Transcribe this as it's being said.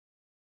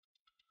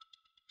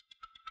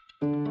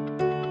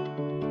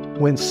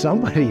When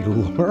somebody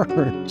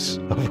learns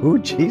of who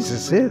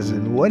Jesus is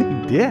and what he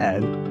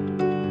did,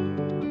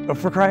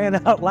 for crying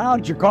out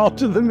loud, you're called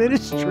to the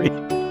ministry.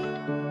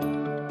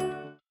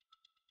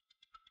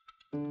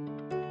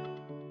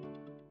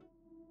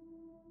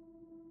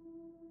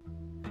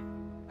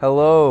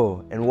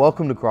 Hello, and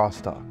welcome to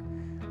CrossTalk.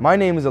 My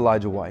name is Eli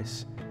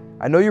Weiss.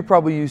 I know you're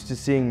probably used to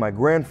seeing my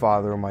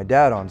grandfather or my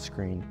dad on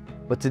screen,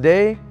 but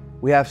today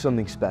we have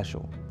something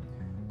special.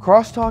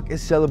 CrossTalk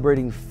is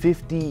celebrating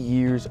 50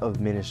 years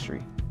of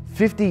ministry.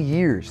 50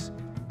 years!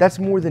 That's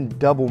more than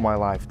double my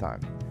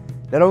lifetime.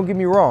 Now don't get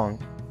me wrong,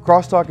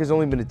 CrossTalk has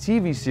only been a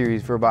TV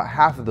series for about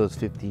half of those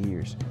 50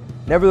 years.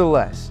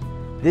 Nevertheless,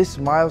 this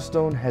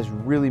milestone has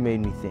really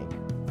made me think.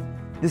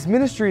 This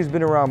ministry has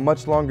been around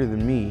much longer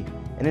than me,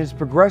 and it has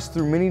progressed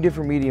through many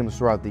different mediums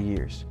throughout the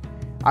years.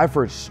 I've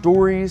heard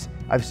stories,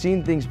 I've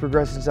seen things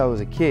progress since I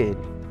was a kid,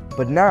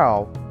 but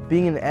now,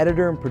 being an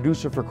editor and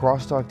producer for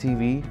CrossTalk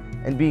TV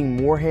and being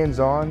more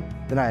hands-on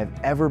than I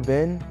have ever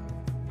been,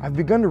 I've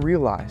begun to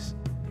realize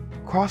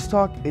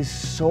CrossTalk is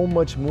so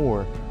much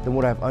more than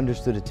what I've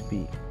understood it to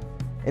be.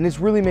 And it's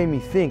really made me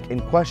think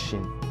and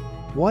question,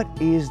 what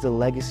is the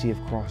legacy of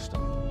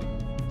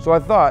CrossTalk? So I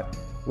thought,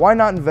 why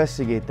not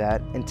investigate that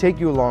and take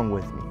you along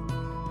with me?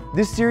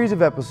 This series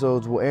of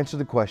episodes will answer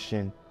the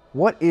question,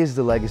 what is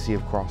the legacy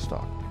of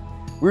CrossTalk?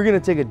 We're going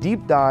to take a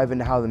deep dive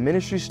into how the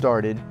ministry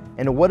started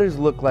and what it has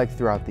looked like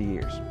throughout the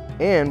years,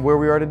 and where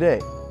we are today.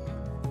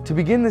 To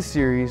begin this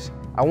series,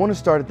 I want to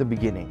start at the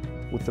beginning,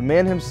 with the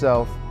man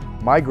himself,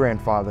 my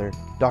grandfather,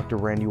 Dr.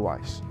 Randy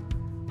Weiss.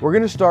 We're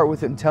going to start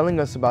with him telling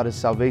us about his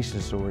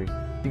salvation story,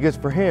 because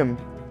for him,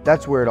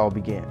 that's where it all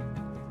began.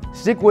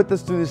 Stick with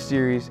us through this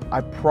series,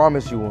 I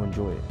promise you will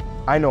enjoy it.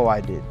 I know I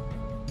did.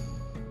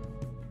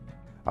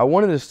 I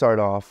wanted to start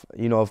off,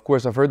 of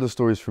course I've heard the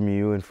stories from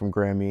you and from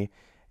Grammy,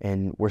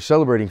 and we're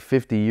celebrating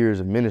 50 years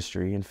of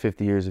ministry and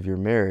 50 years of your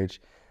marriage,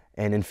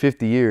 and in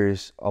 50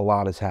 years, a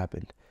lot has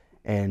happened.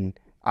 And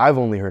I've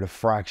only heard a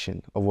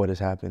fraction of what has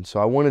happened. So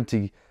I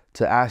wanted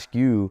to ask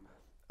you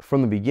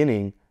from the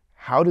beginning,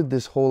 how did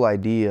this whole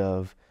idea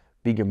of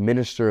being a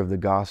minister of the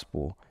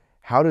gospel,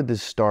 how did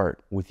this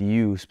start with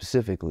you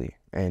specifically?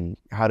 And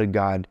how did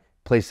God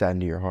place that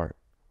into your heart?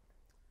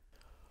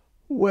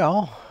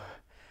 Well,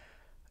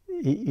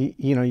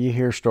 you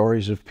hear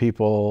stories of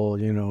people,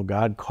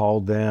 God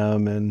called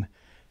them, and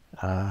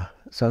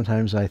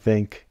sometimes I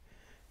think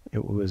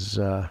it was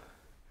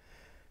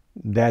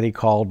Daddy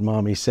called,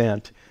 Mommy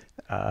sent.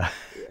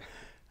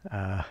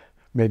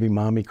 Maybe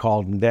Mommy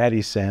called and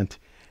Daddy sent.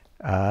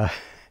 I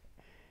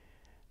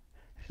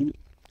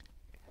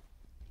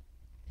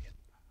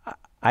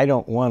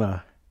don't want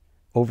to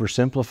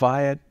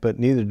oversimplify it, but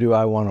neither do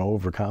I want to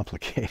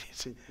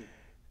overcomplicate it.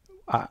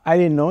 I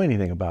didn't know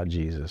anything about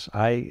Jesus.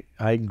 I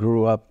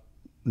grew up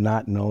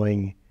not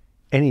knowing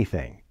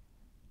anything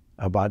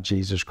about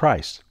Jesus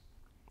Christ,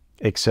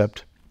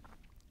 except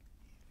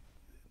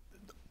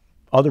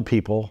other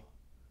people,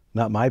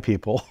 not my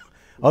people,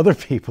 other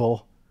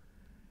people,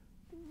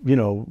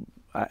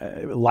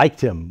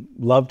 liked him,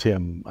 loved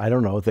him. I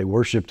don't know if they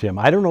worshiped him.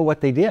 I don't know what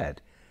they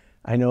did.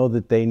 I know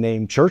that they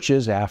named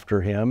churches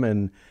after him,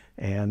 and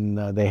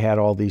they had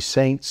all these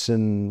saints,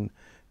 and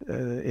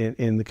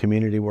in the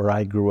community where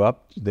I grew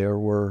up, there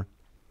were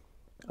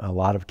a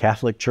lot of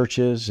Catholic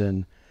churches,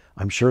 and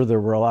I'm sure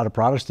there were a lot of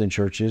Protestant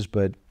churches,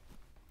 but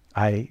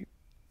I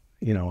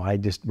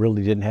just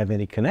really didn't have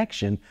any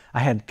connection. I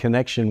had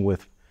connection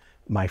with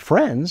my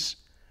friends,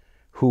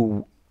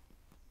 who,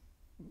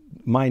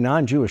 my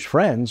non-Jewish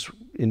friends,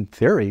 in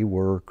theory,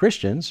 were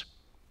Christians,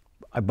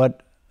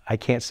 but I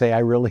can't say I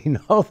really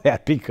know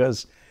that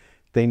because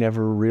they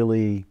never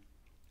really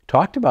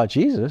talked about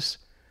Jesus.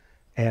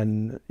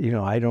 And,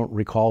 I don't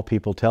recall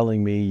people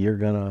telling me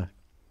you're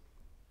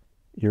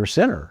a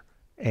sinner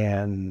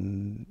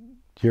and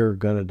you're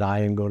going to die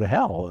and go to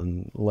hell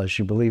unless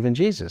you believe in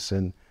Jesus.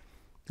 And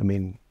I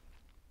mean,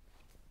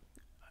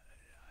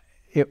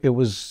 it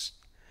was,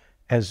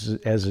 as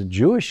a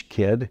Jewish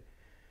kid,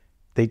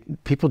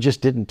 people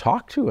just didn't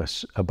talk to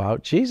us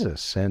about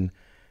Jesus, and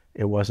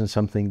it wasn't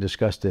something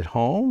discussed at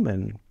home,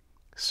 and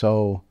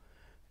so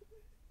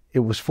it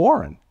was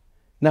foreign.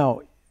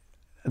 Now,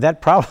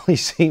 that probably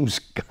seems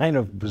kind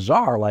of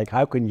bizarre, like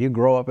how can you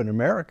grow up in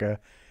America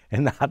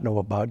and not know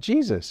about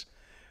Jesus?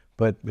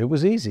 But it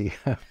was easy.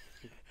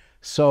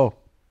 So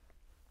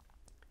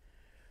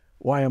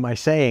why am I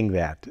saying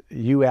that?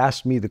 You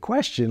asked me the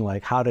question,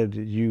 like, how did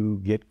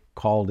you get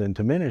called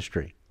into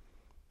ministry?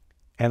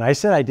 And I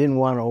said I didn't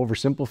want to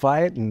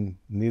oversimplify it, and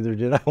neither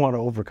did I want to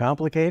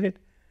overcomplicate it.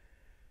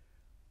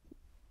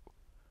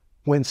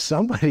 When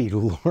somebody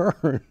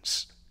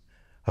learns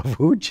of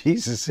who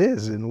Jesus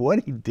is and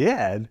what he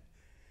did,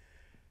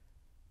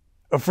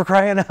 for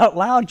crying out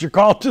loud, you're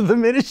called to the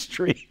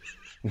ministry.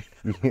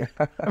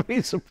 I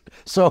mean,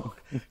 so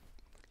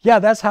yeah,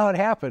 that's how it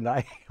happened.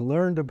 I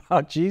learned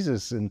about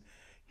Jesus, and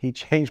he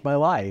changed my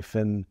life.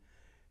 And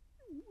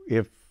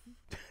if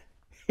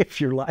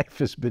your life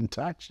has been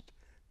touched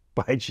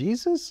by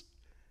Jesus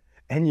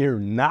and you're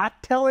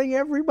not telling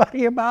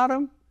everybody about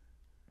him,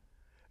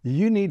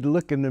 you need to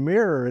look in the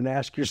mirror and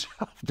ask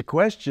yourself the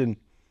question,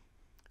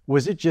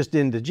 was it just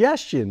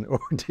indigestion, or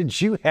did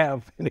you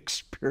have an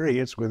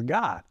experience with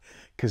God?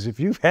 Because if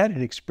you've had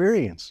an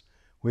experience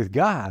with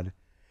God,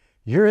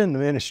 you're in the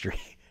ministry.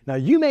 Now,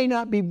 you may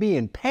not be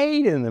being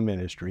paid in the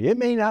ministry. It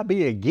may not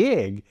be a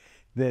gig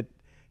that,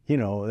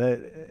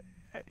 that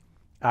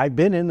I've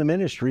been in the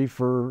ministry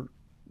for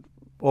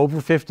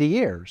over 50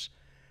 years.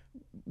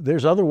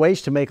 There's other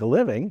ways to make a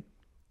living,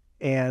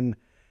 and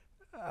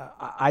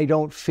I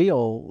don't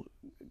feel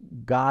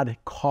God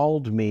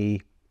called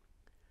me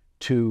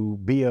to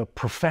be a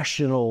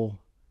professional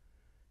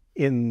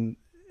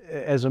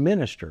as a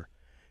minister.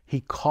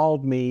 He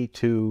called me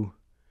to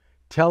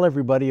tell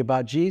everybody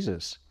about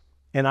Jesus.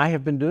 And I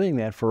have been doing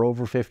that for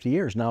over 50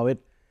 years. Now,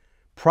 it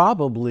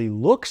probably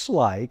looks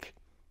like,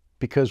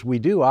 because we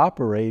do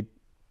operate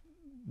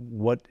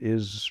what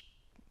is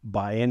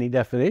by any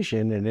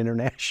definition an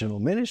international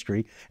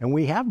ministry, and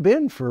we have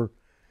been for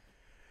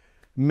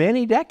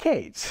many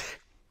decades,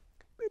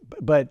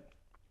 but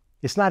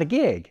it's not a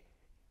gig.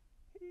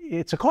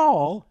 It's a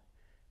call,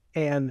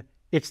 and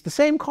it's the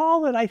same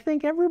call that I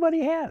think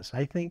everybody has.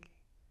 I think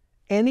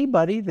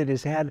anybody that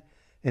has had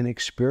an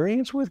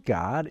experience with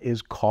God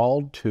is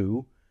called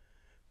to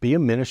be a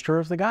minister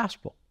of the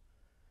gospel,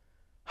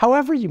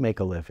 however you make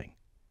a living.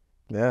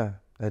 Yeah,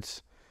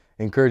 that's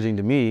encouraging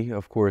to me,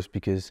 of course,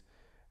 because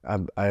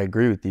I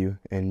agree with you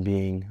in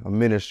being a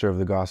minister of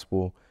the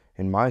gospel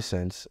in my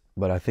sense,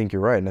 but I think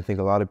you're right, and I think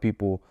a lot of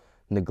people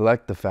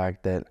neglect the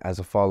fact that as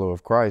a follower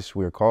of Christ,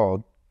 we are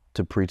called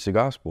to preach the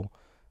gospel.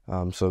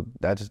 So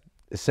that's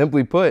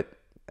simply put,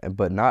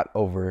 but not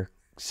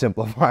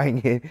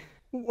oversimplifying it.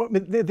 Well,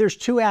 there's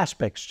two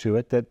aspects to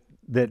it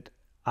that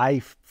I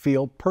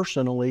feel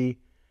personally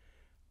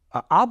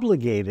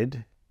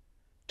obligated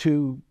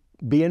to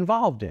be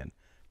involved in,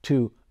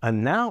 to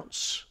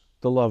announce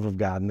the love of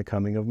God and the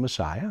coming of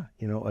Messiah,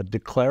 a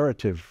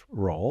declarative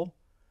role,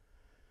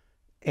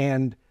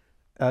 and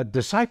a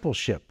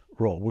discipleship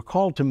role. We're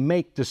called to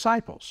make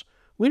disciples.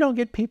 We don't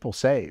get people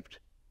saved.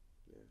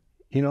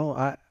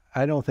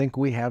 I don't think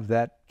we have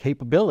that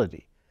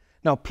capability.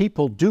 Now,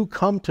 people do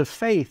come to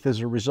faith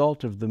as a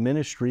result of the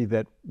ministry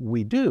that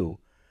we do,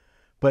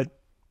 but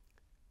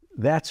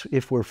that's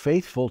if we're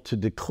faithful to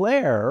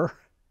declare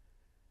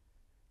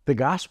the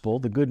gospel,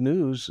 the good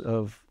news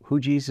of who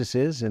Jesus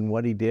is and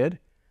what he did,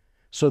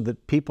 so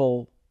that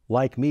people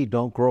like me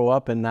don't grow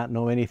up and not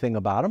know anything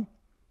about him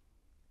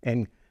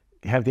and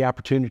have the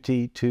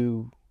opportunity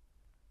to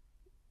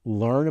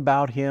learn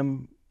about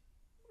him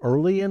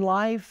early in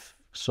life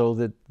so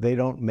that they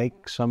don't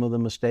make some of the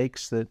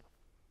mistakes that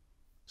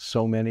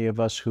so many of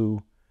us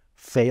who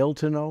fail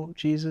to know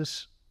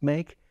Jesus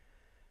make.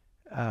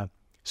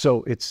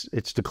 So it's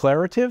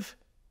declarative,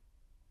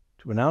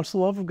 to announce the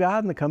love of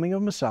God and the coming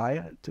of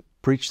Messiah, to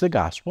preach the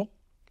gospel.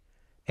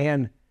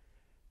 And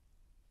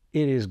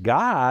it is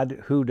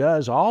God who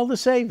does all the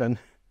saving,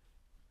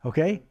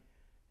 okay?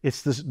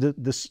 It's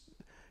this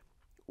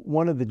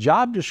one of the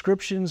job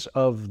descriptions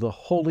of the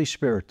Holy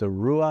Spirit, the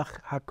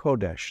Ruach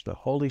HaKodesh, the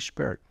Holy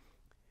Spirit.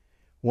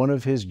 One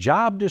of his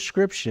job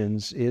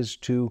descriptions is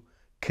to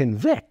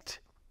convict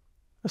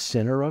a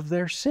sinner of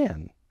their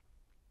sin.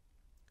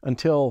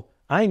 Until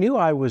I knew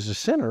I was a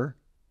sinner,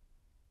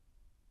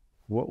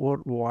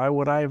 why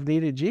would I have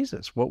needed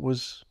Jesus?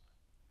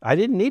 I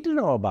didn't need to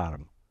know about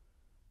him,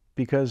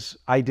 because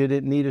I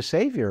didn't need a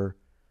Savior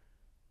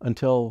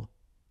until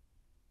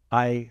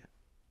I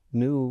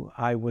knew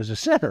I was a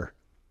sinner.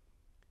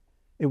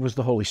 It was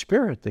the Holy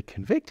Spirit that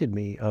convicted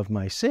me of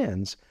my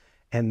sins,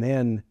 and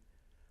then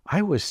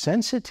I was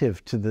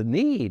sensitive to the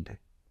need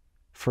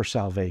for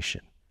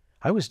salvation.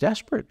 I was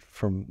desperate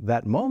from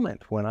that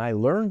moment when I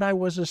learned I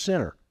was a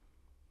sinner.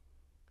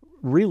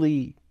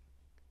 Really,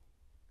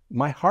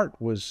 my heart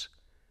was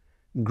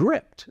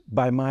gripped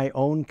by my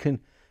own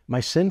my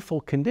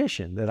sinful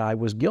condition, that I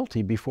was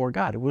guilty before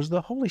God. It was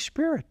the Holy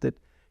Spirit that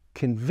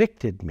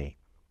convicted me.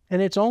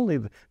 And it's only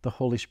the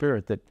Holy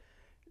Spirit that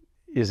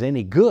is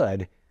any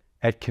good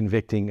at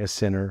convicting a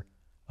sinner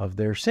of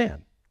their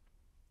sin.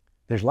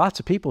 There's lots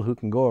of people who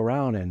can go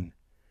around and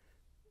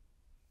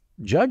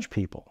judge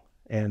people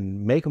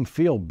and make them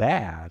feel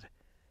bad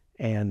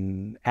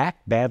and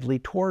act badly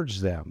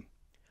towards them.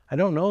 I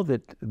don't know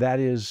that that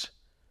is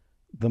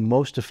the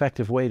most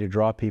effective way to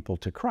draw people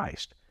to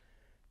Christ.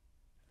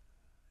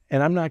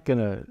 And I'm not going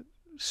to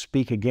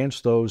speak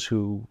against those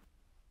who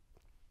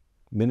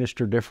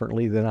minister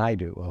differently than I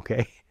do,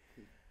 okay?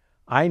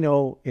 I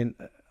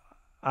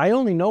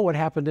only know what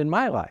happened in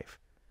my life.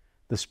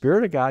 The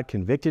Spirit of God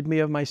convicted me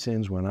of my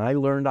sins. When I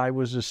learned I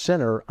was a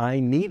sinner,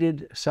 I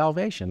needed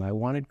salvation. I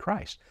wanted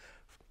Christ.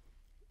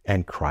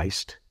 And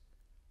Christ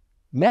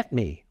met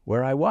me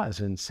where I was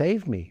and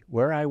saved me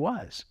where I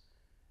was.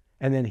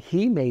 And then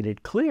he made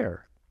it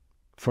clear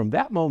from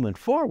that moment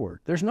forward,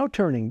 there's no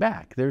turning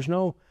back. There's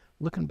no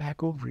looking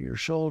back over your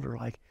shoulder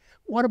like,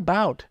 what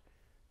about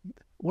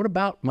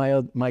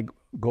my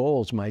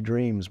goals, my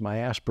dreams, my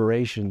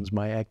aspirations,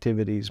 my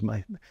activities,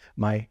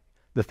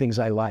 the things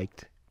I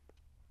liked?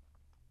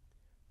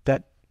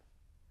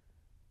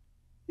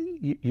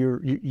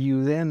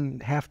 you then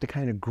have to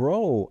kind of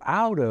grow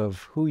out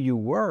of who you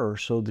were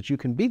so that you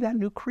can be that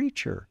new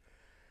creature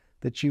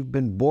that you've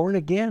been born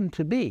again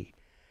to be.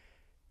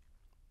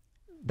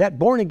 That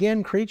born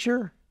again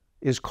creature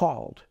is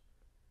called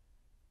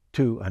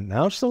to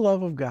announce the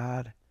love of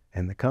God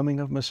and the coming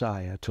of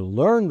Messiah, to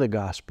learn the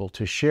gospel,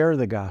 to share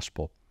the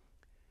gospel.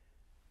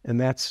 And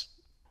that's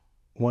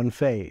one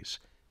phase.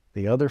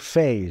 The other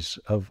phase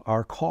of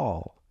our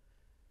call,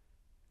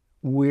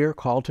 we're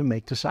called to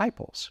make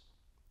disciples.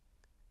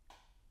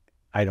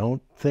 I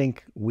don't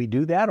think we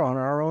do that on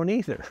our own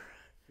either.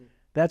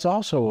 That's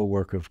also a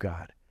work of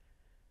God.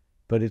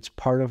 But it's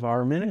part of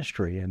our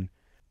ministry. And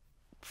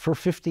for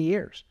 50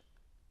 years,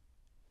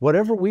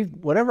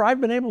 whatever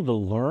I've been able to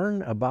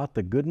learn about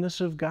the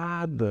goodness of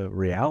God, the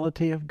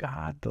reality of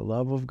God, the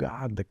love of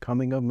God, the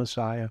coming of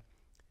Messiah,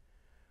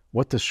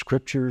 what the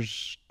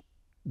Scriptures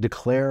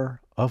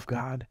declare of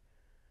God,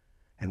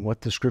 and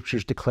what the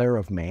Scriptures declare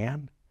of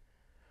man,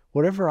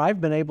 whatever I've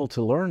been able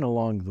to learn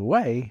along the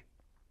way,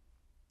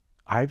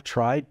 I've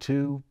tried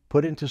to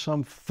put into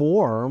some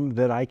form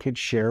that I could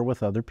share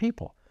with other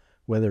people,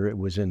 whether it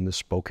was in the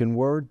spoken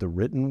word, the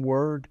written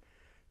word,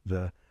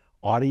 the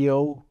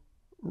audio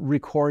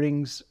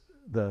recordings,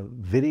 the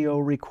video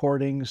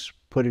recordings,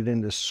 put it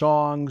into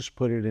songs,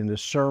 put it into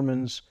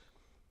sermons,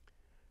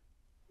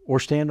 or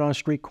stand on a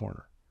street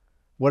corner,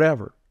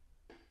 whatever.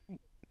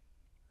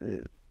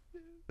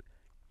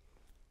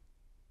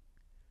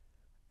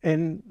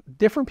 And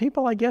different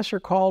people, I guess, are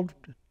called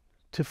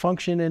to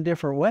function in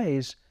different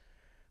ways,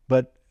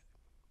 but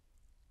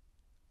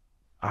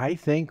I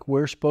think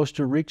we're supposed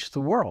to reach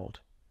the world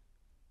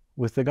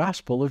with the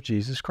gospel of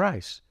Jesus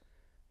Christ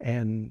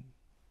and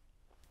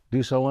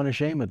do so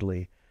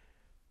unashamedly.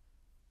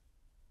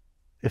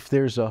 If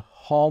there's a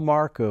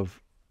hallmark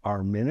of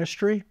our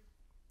ministry,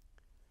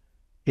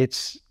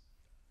 it's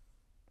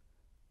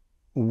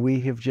we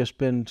have just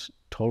been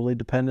totally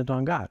dependent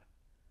on God.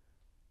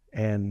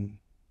 And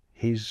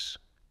He's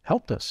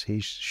helped us.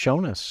 He's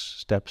shown us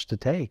steps to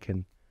take,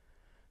 and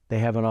they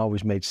haven't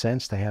always made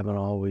sense. They haven't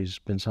always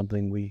been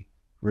something we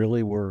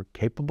really were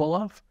capable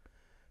of.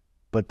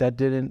 But that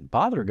didn't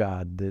bother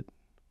God, that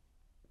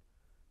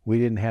we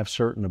didn't have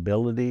certain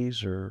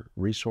abilities or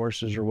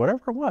resources or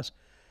whatever it was.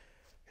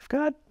 If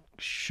God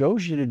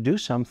shows you to do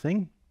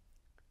something,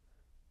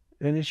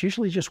 and it's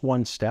usually just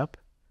one step,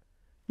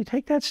 you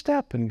take that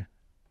step and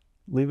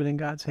leave it in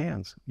God's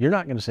hands. You're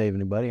not going to save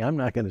anybody. I'm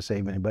not going to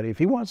save anybody. If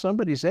He wants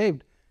somebody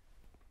saved,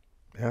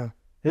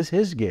 it's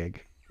His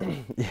gig.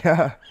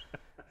 Yeah.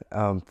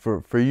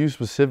 For you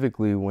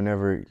specifically,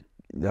 whenever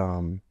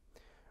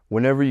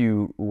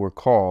you were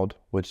called,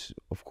 which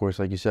of course,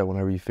 like you said,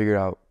 whenever you figured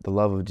out the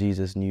love of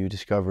Jesus and you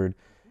discovered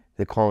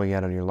the calling He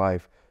had on your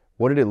life,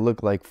 what did it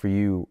look like for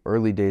you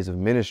early days of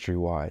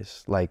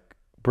ministry-wise? Like,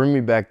 bring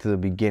me back to the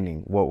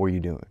beginning. What were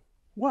you doing?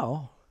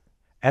 Well,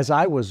 as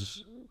I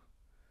was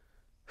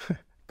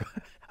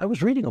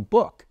reading a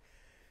book,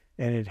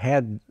 and it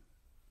had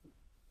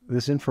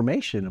this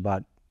information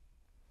about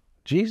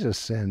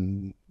Jesus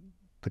and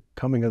the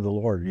coming of the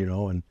Lord,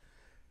 and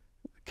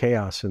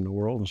chaos in the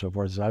world and so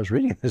forth. As I was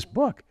reading this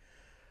book,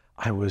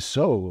 I was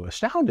so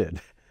astounded.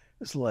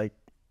 It's like,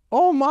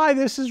 oh my,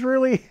 this is.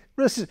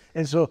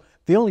 And so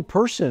the only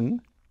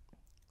person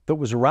that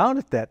was around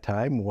at that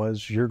time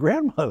was your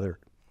grandmother.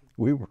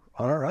 We were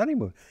on our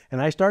honeymoon,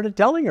 and I started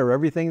telling her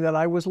everything that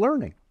I was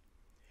learning.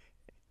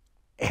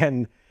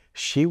 And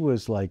she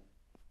was like,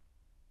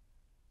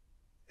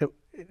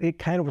 it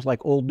kind of was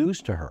like old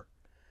news to her,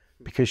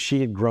 because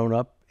she had grown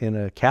up in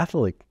a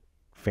Catholic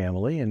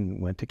family and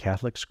went to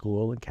Catholic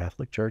school and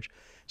Catholic church.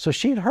 So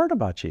she had heard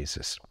about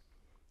Jesus.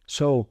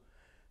 So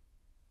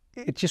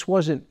it just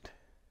wasn't,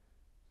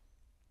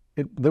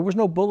 there was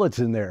no bullets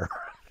in there.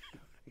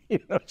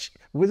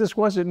 This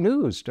wasn't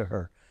news to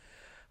her.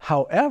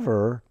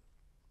 However,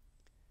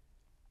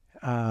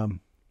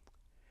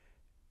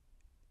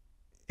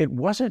 it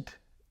wasn't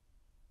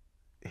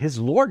His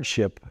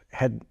lordship.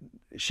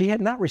 She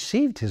had not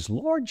received His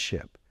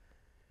lordship.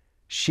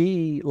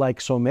 She, like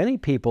so many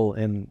people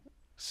in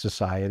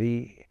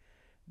society,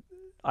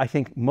 I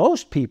think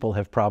most people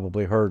have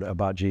probably heard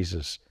about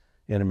Jesus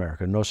in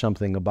America, know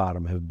something about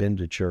Him, have been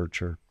to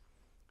church or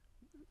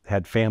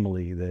had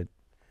family that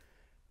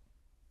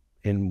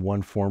in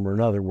one form or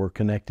another were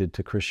connected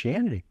to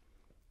Christianity.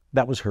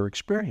 That was her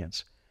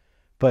experience.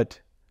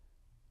 But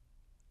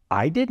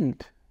I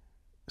didn't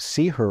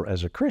see her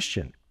as a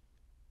Christian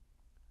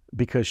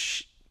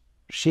because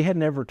she had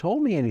never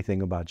told me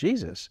anything about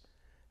Jesus.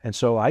 And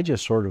so I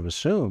just sort of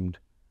assumed,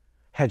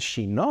 had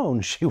she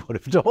known, she would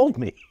have told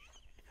me.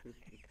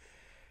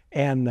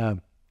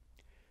 And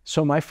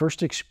so my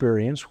first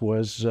experience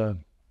was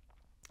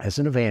as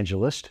an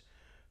evangelist,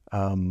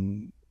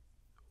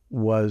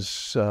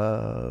 was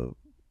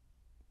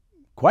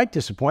quite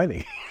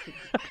disappointing.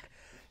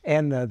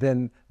 And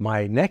then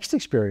my next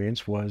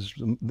experience was,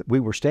 we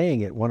were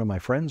staying at one of my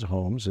friend's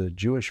homes, a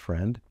Jewish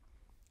friend.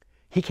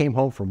 He came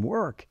home from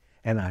work,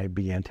 and I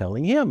began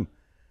telling him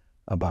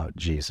about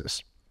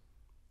Jesus.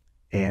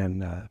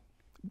 And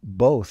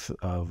both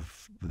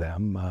of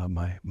them,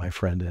 my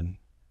friend and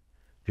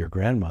your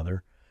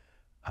grandmother,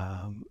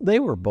 they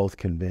were both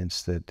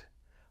convinced that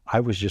I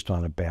was just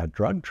on a bad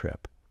drug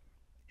trip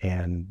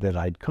and that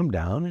I'd come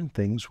down and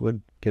things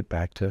would get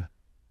back to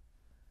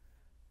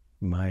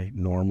my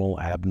normal,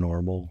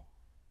 abnormal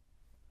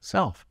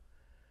self.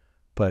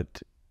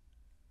 But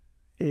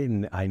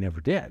I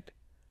never did.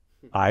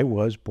 I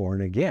was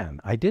born again.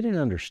 I didn't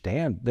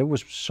understand. There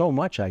was so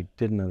much I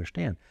didn't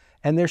understand.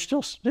 And there's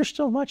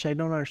still much I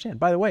don't understand.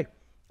 By the way,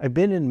 I've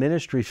been in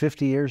ministry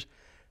 50 years.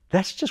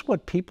 That's just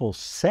what people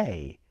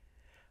say.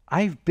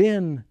 I've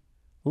been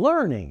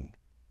learning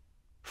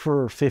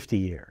for 50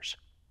 years.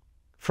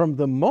 From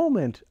the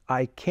moment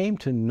I came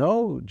to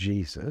know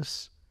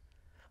Jesus,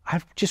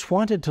 I've just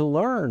wanted to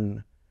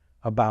learn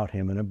about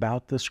him and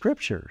about the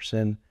scriptures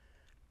and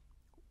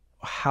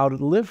how to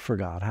live for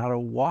God, how to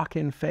walk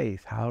in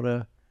faith, how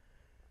to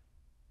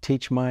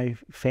teach my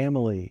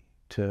family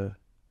to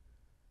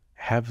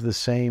have the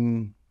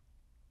same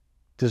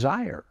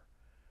desire.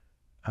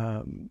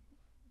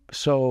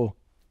 So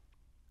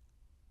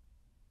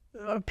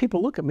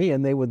people look at me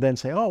and they would then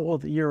say, oh, well,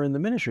 you're in the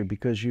ministry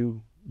because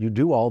you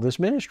do all this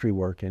ministry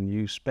work and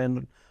you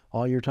spend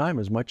all your time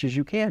as much as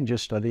you can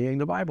just studying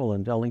the Bible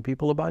and telling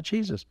people about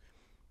Jesus.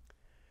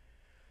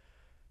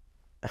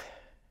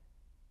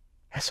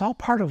 It's all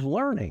part of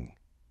learning,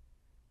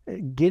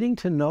 getting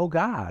to know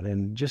God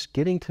and just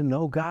getting to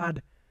know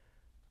God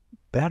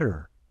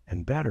better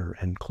and better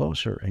and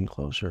closer and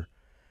closer.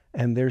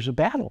 And there's a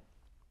battle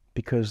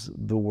because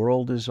the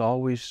world is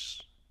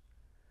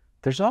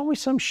there's always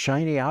some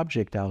shiny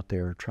object out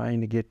there trying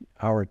to get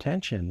our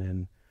attention,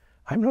 and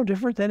I'm no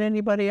different than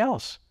anybody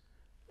else.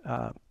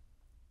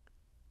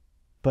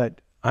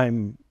 But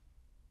I'm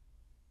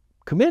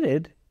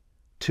committed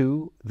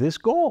to this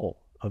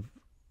goal of,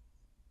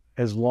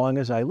 as long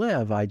as I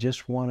live, I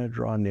just want to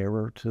draw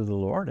nearer to the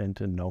Lord and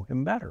to know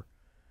him better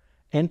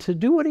and to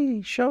do what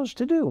he shows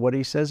to do, what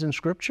he says in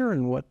Scripture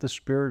and what the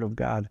Spirit of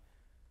God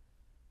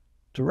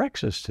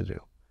directs us to do.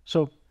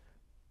 So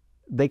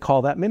they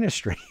call that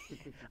ministry.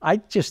 I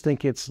just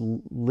think it's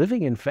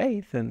living in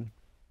faith and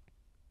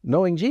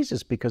knowing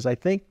Jesus, because I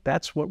think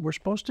that's what we're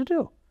supposed to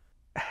do.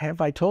 Have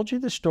I told you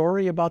the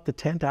story about the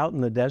tent out in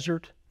the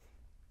desert?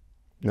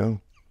 No.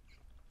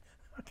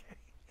 Okay.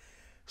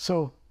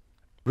 So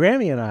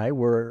Grammy and I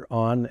were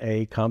on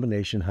a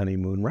combination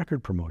honeymoon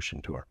record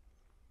promotion tour.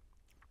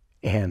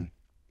 And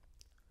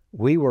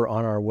we were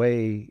on our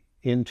way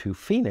into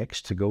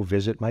Phoenix to go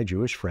visit my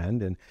Jewish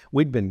friend. And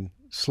we'd been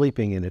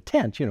sleeping in a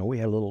tent. You know, we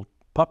had a little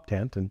pup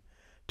tent and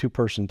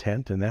two-person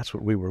tent, and that's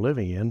what we were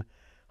living in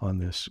on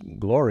this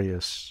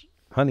glorious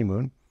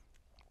honeymoon,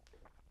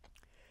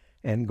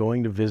 and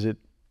going to visit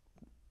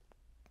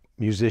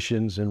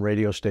musicians and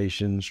radio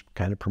stations,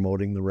 kind of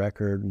promoting the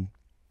record. And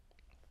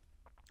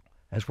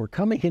as we're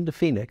coming into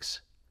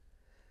Phoenix,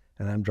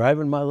 and I'm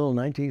driving my little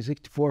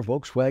 1964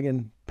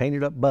 Volkswagen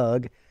painted up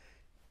Bug,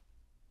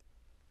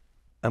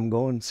 I'm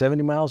going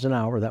 70 miles an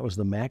hour. That was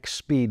the max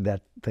speed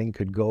that thing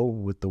could go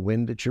with the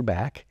wind at your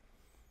back.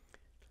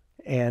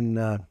 And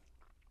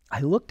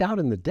I looked out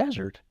in the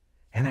desert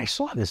and I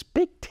saw this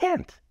big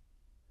tent.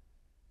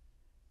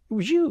 It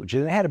was huge,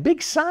 and it had a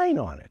big sign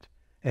on it,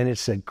 and it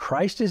said,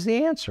 "Christ is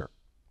the answer."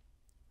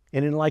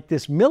 And in like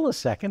this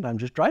millisecond, I'm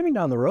just driving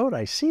down the road,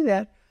 I see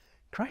that,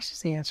 Christ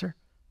is the answer.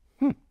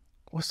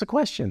 What's the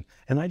question?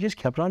 And I just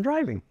kept on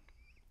driving.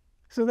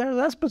 So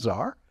that's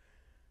bizarre.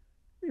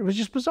 It was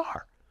just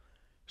bizarre.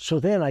 So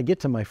then I get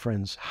to my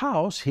friend's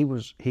house.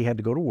 He had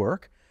to go to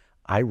work.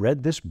 I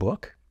read this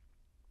book.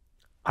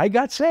 I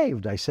got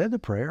saved. I said the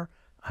prayer.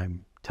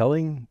 I'm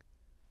telling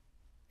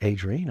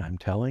Adrienne, I'm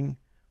telling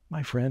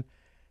my friend,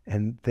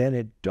 and then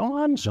it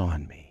dawns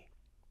on me.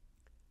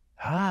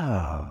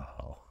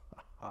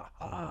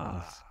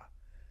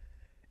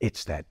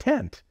 It's that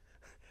tent.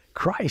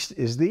 Christ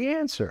is the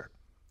answer.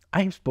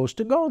 I'm supposed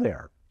to go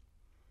there.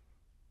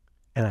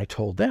 And I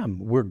told them,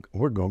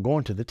 we're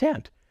going to the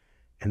tent.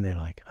 And they're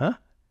like, huh?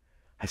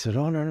 I said,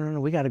 oh, no,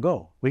 we got to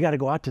go. We got to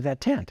go out to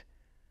that tent.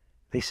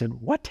 They said,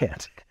 what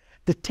tent?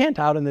 The tent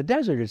out in the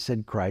desert. It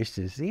said, Christ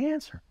is the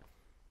answer.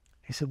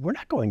 He said, we're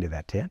not going to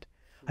that tent.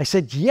 I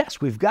said,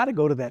 yes, we've got to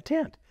go to that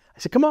tent. I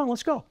said, come on,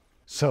 let's go.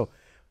 So,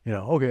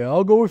 okay,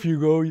 I'll go if you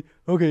go.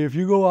 Okay, if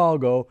you go, I'll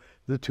go.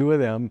 The two of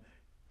them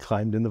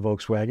climbed in the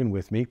Volkswagen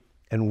with me,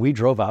 and we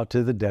drove out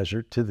to the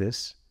desert to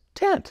this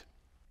tent.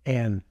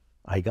 And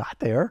I got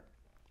there,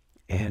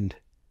 and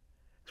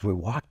as we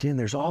walked in,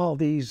 there's all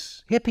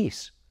these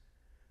hippies.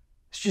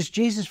 It's just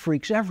Jesus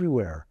freaks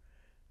everywhere.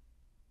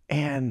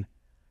 And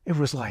it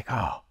was like,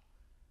 oh,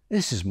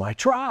 this is my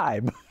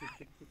tribe.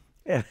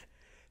 And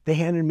they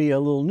handed me a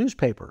little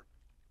newspaper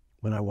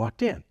when I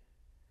walked in.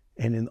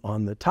 And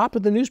on the top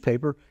of the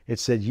newspaper, it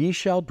said, ye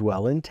shall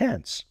dwell in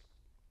tents.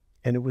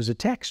 And it was a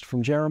text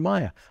from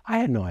Jeremiah. I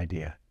had no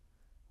idea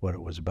what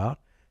it was about.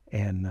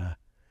 And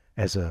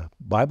as a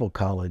Bible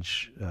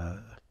college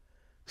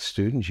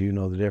student, you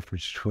know the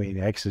difference between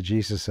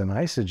exegesis and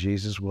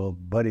eisegesis. Well,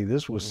 buddy,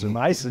 this was some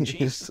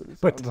eisegesis.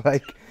 But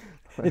like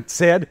it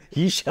said,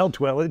 ye shall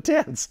dwell in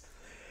tents.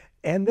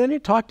 And then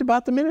it talked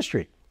about the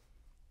ministry.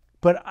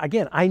 But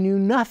again, I knew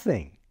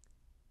nothing.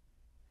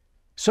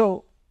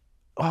 So,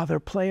 they're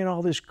playing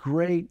all this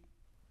great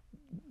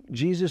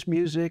Jesus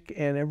music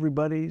and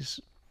everybody's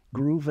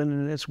grooving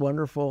and it's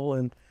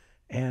wonderful,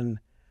 and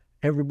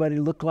everybody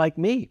looked like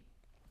me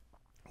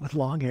with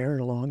long hair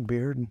and a long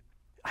beard, and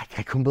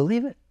I couldn't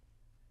believe it.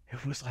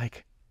 It was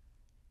like,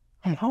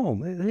 I'm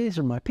home. These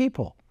are my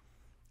people.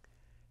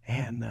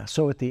 And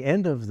so at the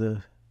end of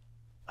the,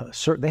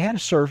 they had a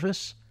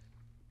service,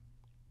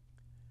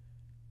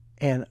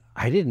 and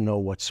I didn't know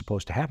what's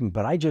supposed to happen,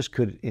 but I just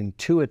could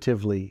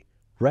intuitively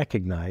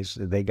recognize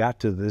that they got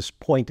to this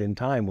point in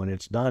time when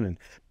it's done, and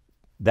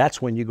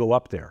that's when you go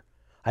up there.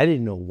 I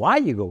didn't know why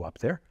you go up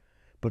there,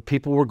 but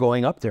people were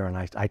going up there,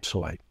 and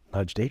so I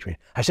nudged Adrienne.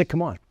 I said,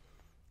 come on.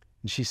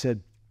 And she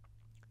said,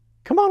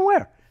 come on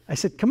where? I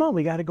said, come on,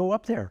 we got to go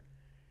up there.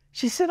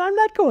 She said, I'm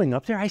not going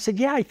up there. I said,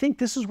 yeah, I think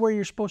this is where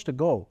you're supposed to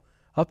go,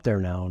 up there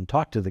now and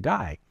talk to the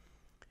guy.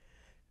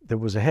 There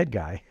was a head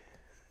guy.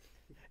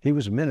 He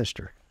was a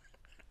minister.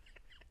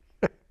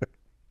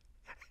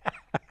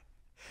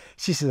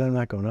 She said, I'm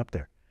not going up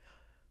there.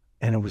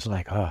 And it was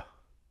like,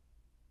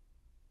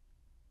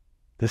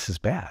 this is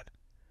bad.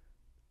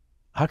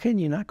 How can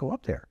you not go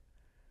up there?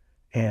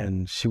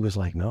 And she was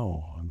like,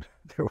 no,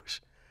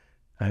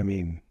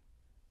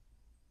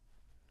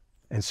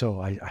 and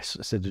so I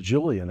said to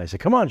Julian, I said,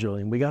 come on,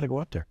 Julian, we got to go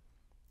up there.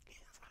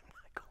 I'm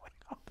not going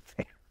up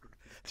there.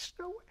 There's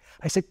no way.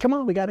 I said, come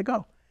on, we got to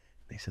go.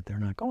 They said, they're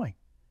not going.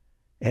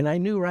 And I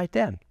knew right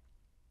then,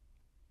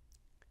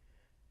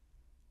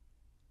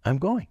 I'm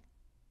going.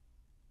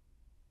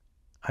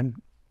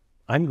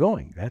 I'm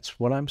going. That's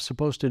what I'm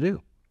supposed to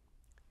do.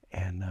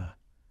 And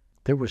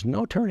there was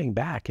no turning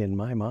back in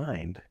my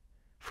mind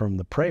from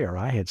the prayer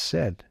I had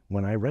said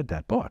when I read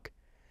that book.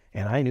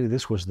 And I knew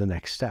this was the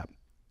next step.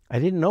 I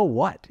didn't know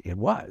what it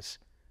was.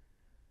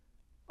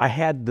 I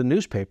had the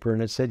newspaper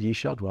and it said, ye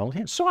shall dwell in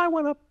tents. So I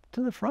went up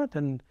to the front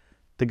and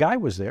the guy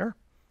was there.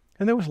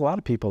 And there was a lot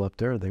of people up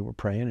there. They were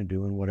praying and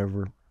doing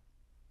whatever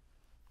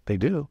they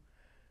do.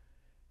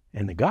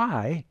 And the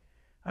guy,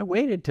 I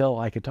waited till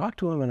I could talk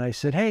to him and I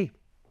said, hey,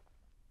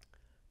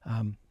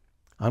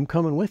 I'm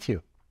coming with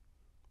you.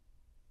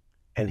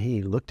 And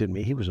he looked at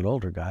me. He was an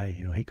older guy.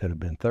 You know, he could have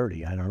been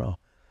 30. I don't know.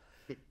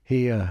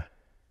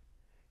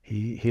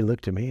 He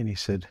looked at me and he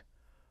said,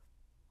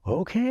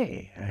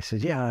 okay. I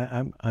said,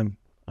 yeah,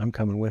 I'm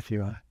coming with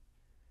you.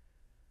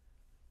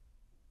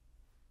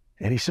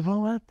 And he said,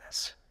 well,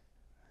 that's,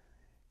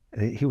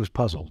 he was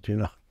puzzled, you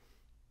know.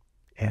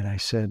 And I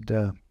said,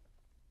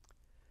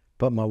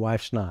 but my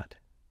wife's not.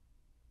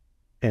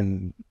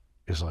 And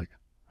he's like,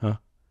 huh?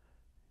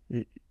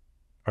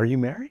 Are you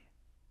married?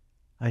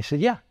 I said,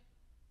 yeah,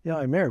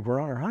 I'm married. We're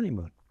on our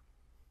honeymoon.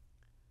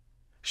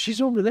 She's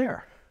over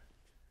there.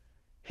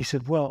 He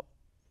said, well,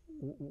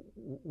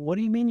 what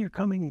do you mean you're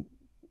coming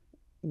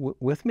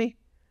with me?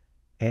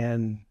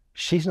 And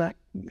she's not.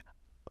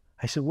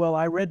 I said, well,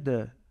 I read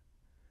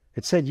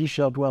it said ye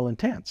shall dwell in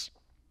tents.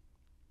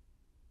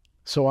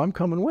 So I'm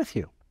coming with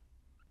you.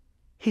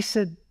 He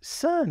said,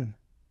 son,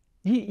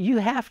 you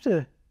have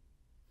to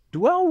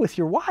dwell with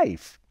your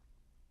wife.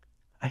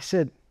 I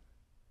said,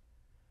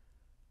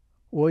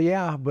 well,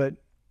 yeah, but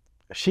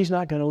she's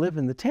not going to live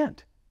in the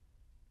tent,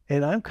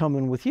 and I'm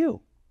coming with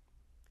you.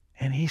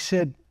 And he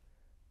said,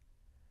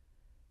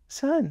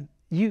 son,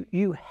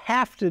 you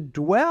have to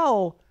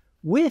dwell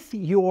with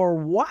your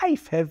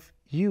wife. Have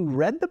you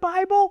read the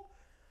Bible?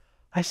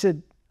 I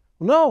said,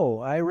 no,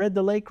 I read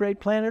the late great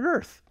Planet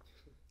Earth.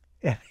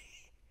 And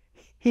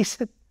he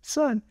said,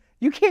 son,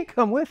 you can't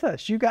come with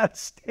us. You got to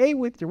stay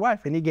with your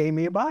wife. And he gave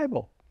me a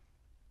Bible.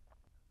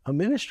 A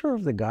minister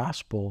of the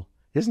gospel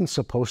isn't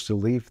supposed to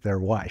leave their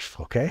wife,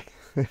 okay?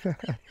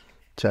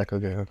 Check,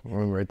 okay. I'm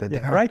going to write that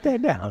down. Yeah, write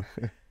that down.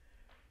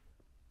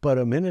 But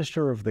a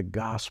minister of the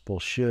gospel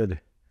should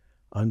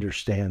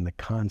understand the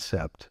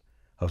concept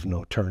of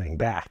no turning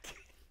back.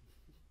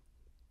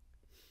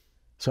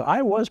 So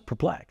I was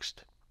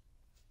perplexed.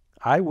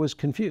 I was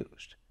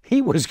confused.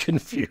 He was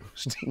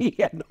confused. He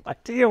had no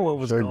idea what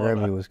was going on.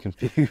 Grammy was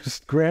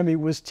confused. Grammy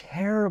was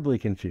terribly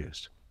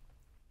confused.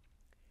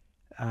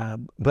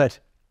 But,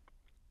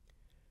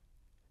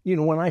 you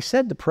know, when I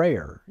said the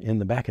prayer in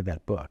the back of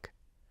that book,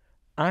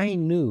 I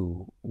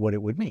knew what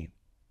it would mean.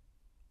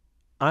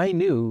 I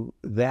knew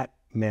that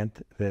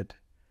meant that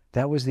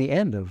that was the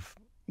end of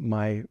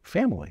my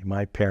family,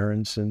 my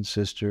parents and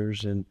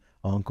sisters and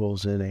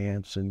uncles and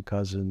aunts and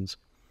cousins.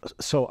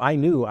 So I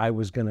knew I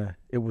was gonna,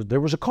 there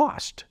was a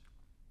cost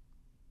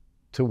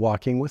to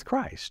walking with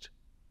Christ.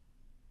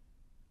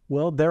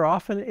 Well, there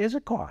often is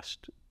a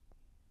cost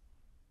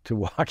to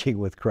walking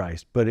with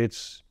Christ, but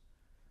it's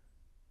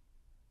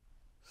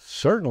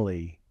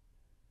certainly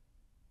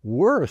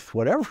worth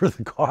whatever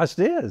the cost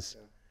is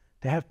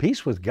to have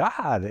peace with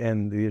God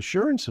and the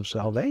assurance of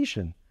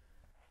salvation.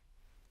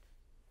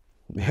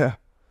 Yeah.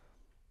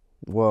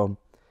 Well,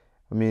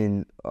 I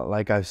mean,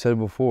 like I've said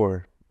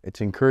before,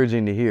 it's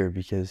encouraging to hear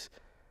because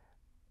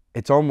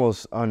it's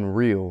almost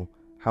unreal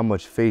how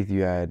much faith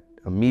you had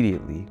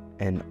immediately,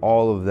 and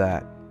all of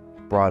that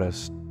brought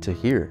us to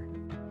here.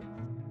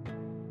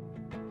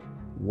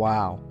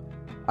 Wow,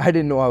 I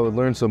didn't know I would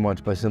learn so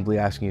much by simply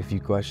asking a few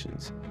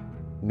questions.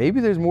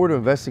 Maybe there's more to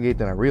investigate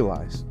than I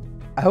realized.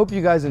 I hope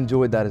you guys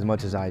enjoyed that as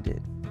much as I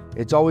did.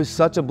 It's always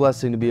such a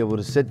blessing to be able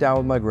to sit down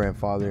with my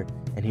grandfather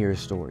and hear his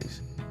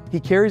stories. He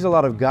carries a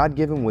lot of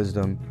God-given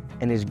wisdom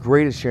and is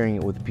great at sharing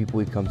it with the people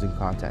he comes in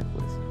contact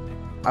with.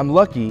 I'm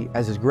lucky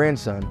as his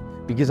grandson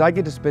because I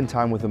get to spend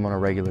time with him on a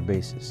regular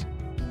basis.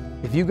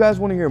 If you guys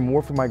want to hear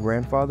more from my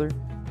grandfather,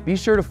 be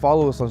sure to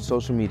follow us on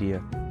social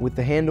media with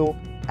the handle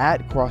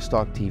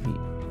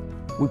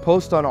 @CrossTalkTV. We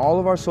post on all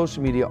of our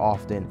social media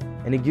often,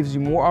 and it gives you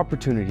more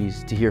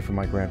opportunities to hear from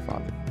my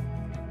grandfather.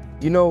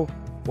 You know,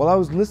 while I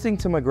was listening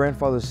to my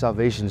grandfather's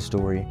salvation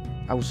story,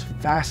 I was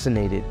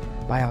fascinated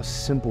by how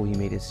simple he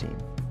made it seem.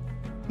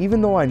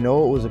 Even though I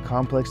know it was a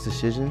complex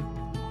decision,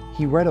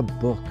 he read a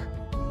book,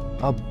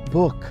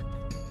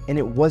 and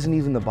it wasn't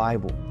even the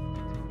Bible.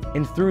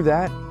 And through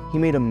that, he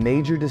made a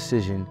major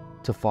decision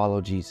to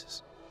follow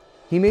Jesus.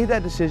 He made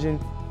that decision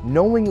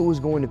knowing it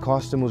was going to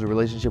cost him his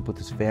relationship with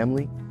his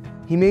family.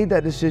 He made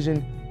that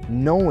decision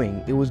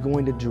knowing it was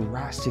going to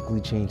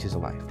drastically change his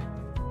life.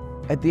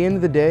 At the end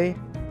of the day,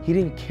 he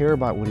didn't care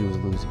about what he was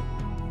losing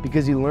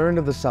because he learned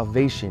of the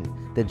salvation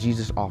that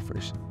Jesus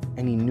offers,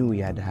 and he knew he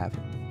had to have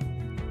it.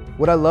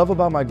 What I love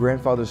about my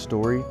grandfather's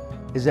story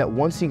is that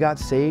once he got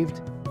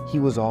saved, he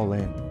was all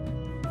in.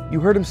 You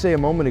heard him say a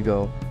moment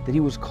ago that he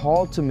was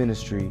called to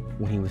ministry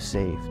when he was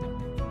saved.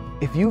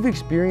 If you've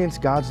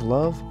experienced God's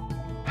love,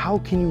 how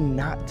can you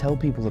not tell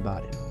people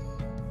about it?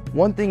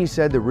 One thing he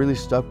said that really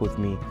stuck with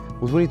me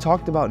was when he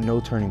talked about no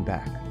turning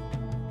back.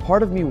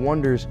 Part of me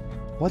wonders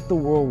what the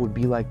world would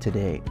be like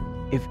today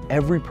if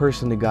every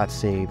person that got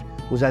saved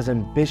was as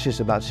ambitious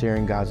about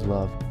sharing God's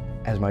love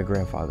as my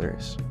grandfather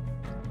is.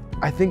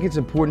 I think it's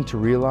important to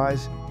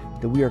realize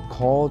that we are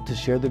called to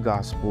share the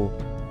gospel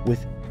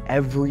with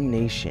every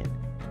nation.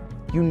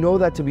 You know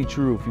that to be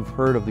true if you've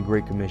heard of the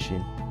Great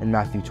Commission in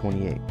Matthew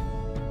 28.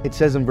 It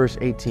says in verse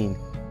 18,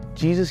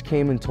 Jesus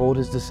came and told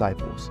his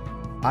disciples,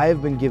 "I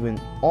have been given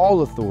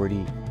all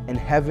authority in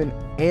heaven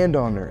and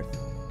on earth.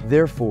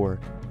 Therefore,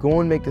 go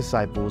and make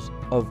disciples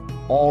of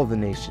all the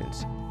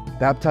nations,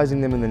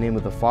 baptizing them in the name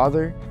of the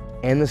Father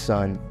and the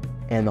Son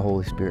and the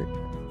Holy Spirit."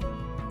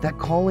 That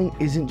calling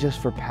isn't just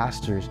for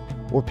pastors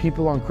or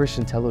people on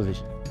Christian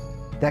television.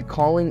 That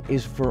calling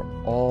is for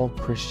all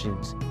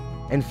Christians.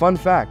 And fun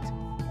fact,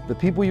 the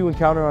people you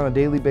encounter on a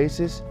daily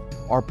basis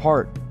are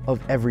part of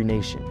every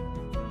nation.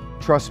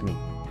 Trust me,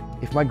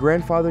 if my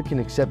grandfather can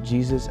accept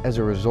Jesus as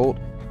a result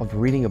of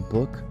reading a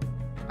book,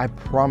 I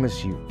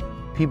promise you,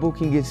 people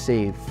can get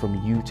saved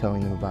from you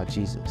telling them about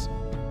Jesus.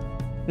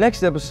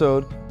 Next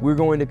episode, we're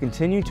going to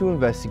continue to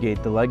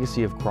investigate the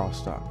legacy of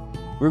CrossTalk.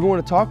 We're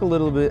going to talk a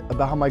little bit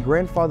about how my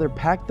grandfather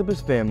packed up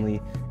his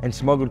family and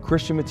smuggled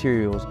Christian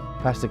materials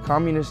past the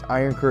communist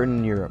Iron Curtain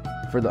in Europe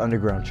for the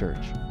underground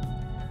church.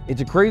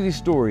 It's a crazy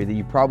story that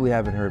you probably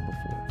haven't heard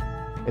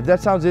before. If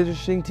that sounds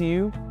interesting to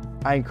you,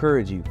 I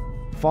encourage you,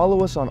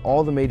 follow us on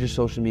all the major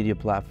social media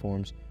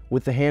platforms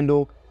with the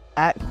handle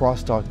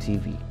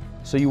 @CrossTalkTV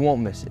so you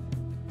won't miss it.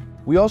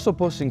 We also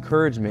post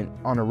encouragement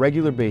on a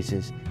regular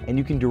basis, and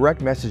you can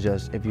direct message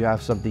us if you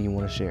have something you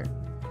want to share.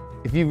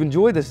 If you've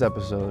enjoyed this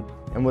episode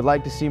and would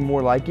like to see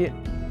more like it,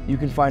 you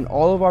can find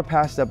all of our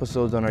past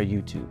episodes on our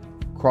YouTube,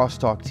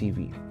 CrossTalk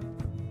TV.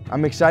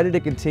 I'm excited to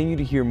continue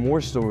to hear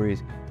more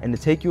stories and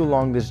to take you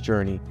along this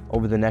journey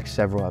over the next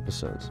several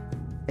episodes.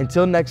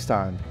 Until next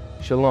time,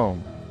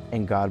 shalom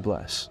and God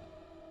bless.